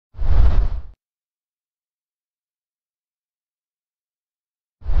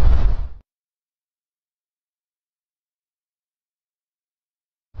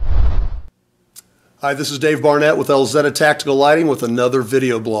Hi, this is Dave Barnett with Elzetta Tactical Lighting with another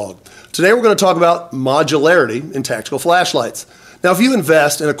video blog. Today we're going to talk about modularity in tactical flashlights. Now, if you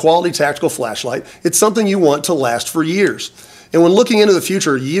invest in a quality tactical flashlight, it's something you want to last for years. And when looking into the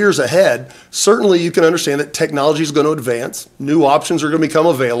future, years ahead, certainly you can understand that technology is going to advance, new options are going to become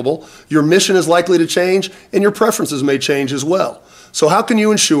available, your mission is likely to change, and your preferences may change as well. So how can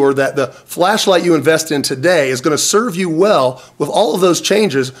you ensure that the flashlight you invest in today is going to serve you well with all of those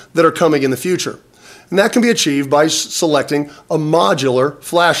changes that are coming in the future? And that can be achieved by selecting a modular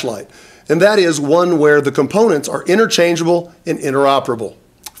flashlight. And that is one where the components are interchangeable and interoperable.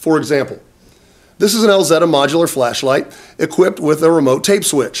 For example, this is an Elzetta modular flashlight equipped with a remote tape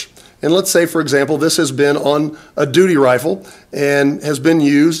switch. And let's say, for example, this has been on a duty rifle and has been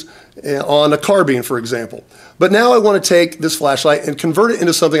used on a carbine, for example. But now I want to take this flashlight and convert it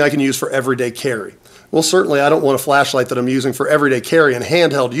into something I can use for everyday carry. Well, certainly I don't want a flashlight that I'm using for everyday carry and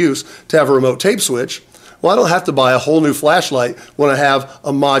handheld use to have a remote tape switch. Well, I don't have to buy a whole new flashlight when I have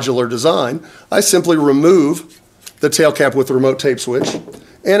a modular design. I simply remove the tail cap with the remote tape switch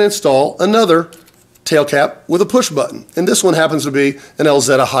and install another tail cap with a push button. And this one happens to be an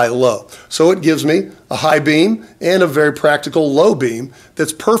Elzetta high-low. So it gives me a high beam and a very practical low beam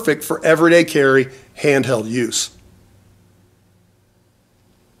that's perfect for everyday carry, handheld use.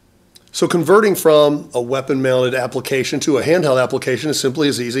 So converting from a weapon-mounted application to a handheld application is simply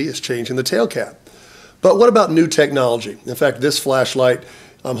as easy as changing the tail cap. But what about new technology? In fact, this flashlight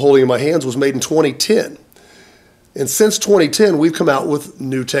I'm holding in my hands was made in 2010. And since 2010, we've come out with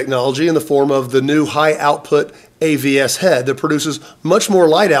new technology in the form of the new high-output AVS head that produces much more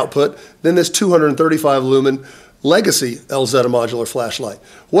light output than this 235 lumen legacy Elzetta modular flashlight.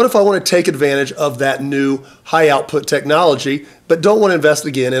 What if I want to take advantage of that new high output technology but don't want to invest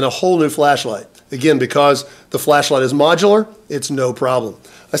again in a whole new flashlight? Again, because the flashlight is modular, it's no problem.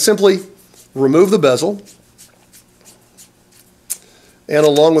 I simply remove the bezel, and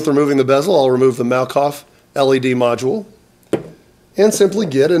along with removing the bezel, I'll remove the Malkoff LED module and simply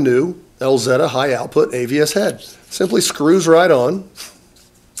get a new Elzetta high output AVS head. Simply screws right on,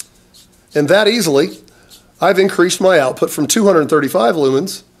 and that easily I've increased my output from 235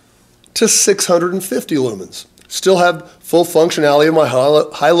 lumens to 650 lumens. Still have full functionality of my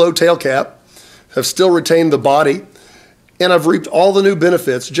high-low tail cap, have still retained the body, and I've reaped all the new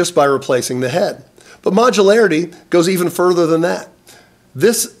benefits just by replacing the head. But modularity goes even further than that.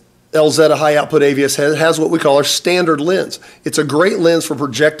 This Elzetta high-output AVS head has what we call our standard lens. It's a great lens for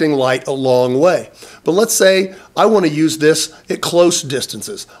projecting light a long way. But let's say I want to use this at close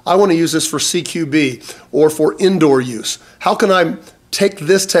distances. I want to use this for CQB or for indoor use. How can I take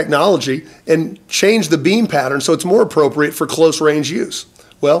this technology and change the beam pattern so it's more appropriate for close range use?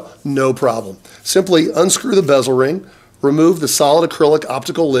 Well, no problem. Simply unscrew the bezel ring, remove the solid acrylic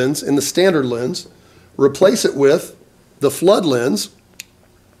optical lens in the standard lens, replace it with the flood lens,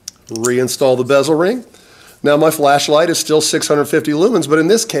 reinstall the bezel ring. Now my flashlight is still 650 lumens, but in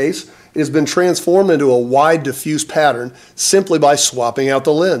this case, it has been transformed into a wide diffuse pattern simply by swapping out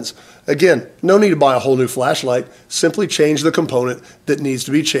the lens. Again, no need to buy a whole new flashlight. Simply change the component that needs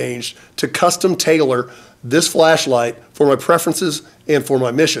to be changed to custom tailor this flashlight for my preferences and for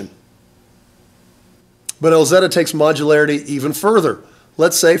my mission. But Elzetta takes modularity even further.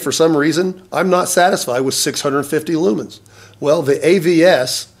 Let's say for some reason I'm not satisfied with 650 lumens. Well, the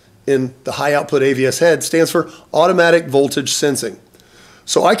AVS in the high output AVS head stands for automatic voltage sensing.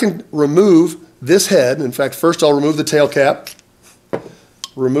 So I can remove this head. In fact, first I'll remove the tail cap,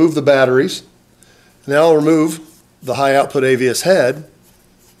 remove the batteries. Now I'll remove the high output AVS head,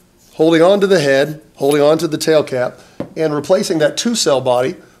 holding on to the head, holding on to the tail cap, and replacing that 2-cell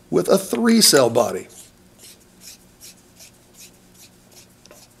body with a 3-cell body.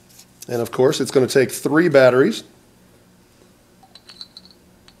 And of course, it's going to take 3 batteries.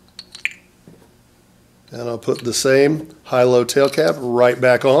 And I'll put the same high-low tail cap right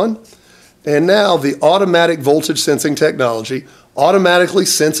back on. And now the automatic voltage sensing technology automatically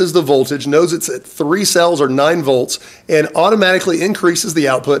senses the voltage, knows it's at 3 cells or 9 volts, and automatically increases the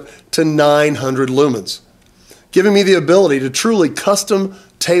output to 900 lumens, giving me the ability to truly custom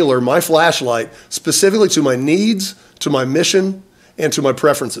tailor my flashlight specifically to my needs, to my mission, and to my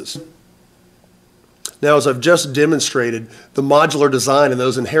preferences. Now, as I've just demonstrated, the modular design and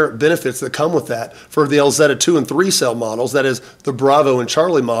those inherent benefits that come with that for the Elzetta 2 and 3 cell models, that is the Bravo and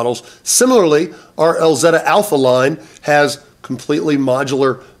Charlie models. Similarly, our Elzetta Alpha line has completely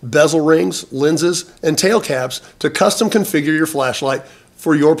modular bezel rings, lenses, and tail caps to custom configure your flashlight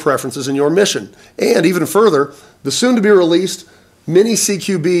for your preferences and your mission. And even further, the soon-to-be-released Mini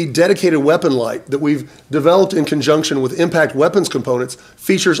CQB dedicated weapon light that we've developed in conjunction with impact weapons components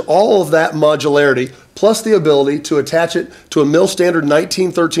features all of that modularity, plus the ability to attach it to a mil standard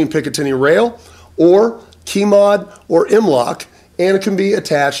 1913 Picatinny rail or key mod or M-lock, and it can be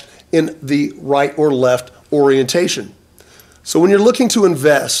attached in the right or left orientation. So when you're looking to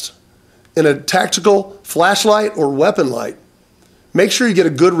invest in a tactical flashlight or weapon light, make sure you get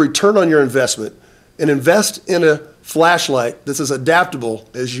a good return on your investment and invest in a flashlight that's as adaptable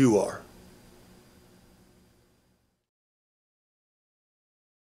as you are.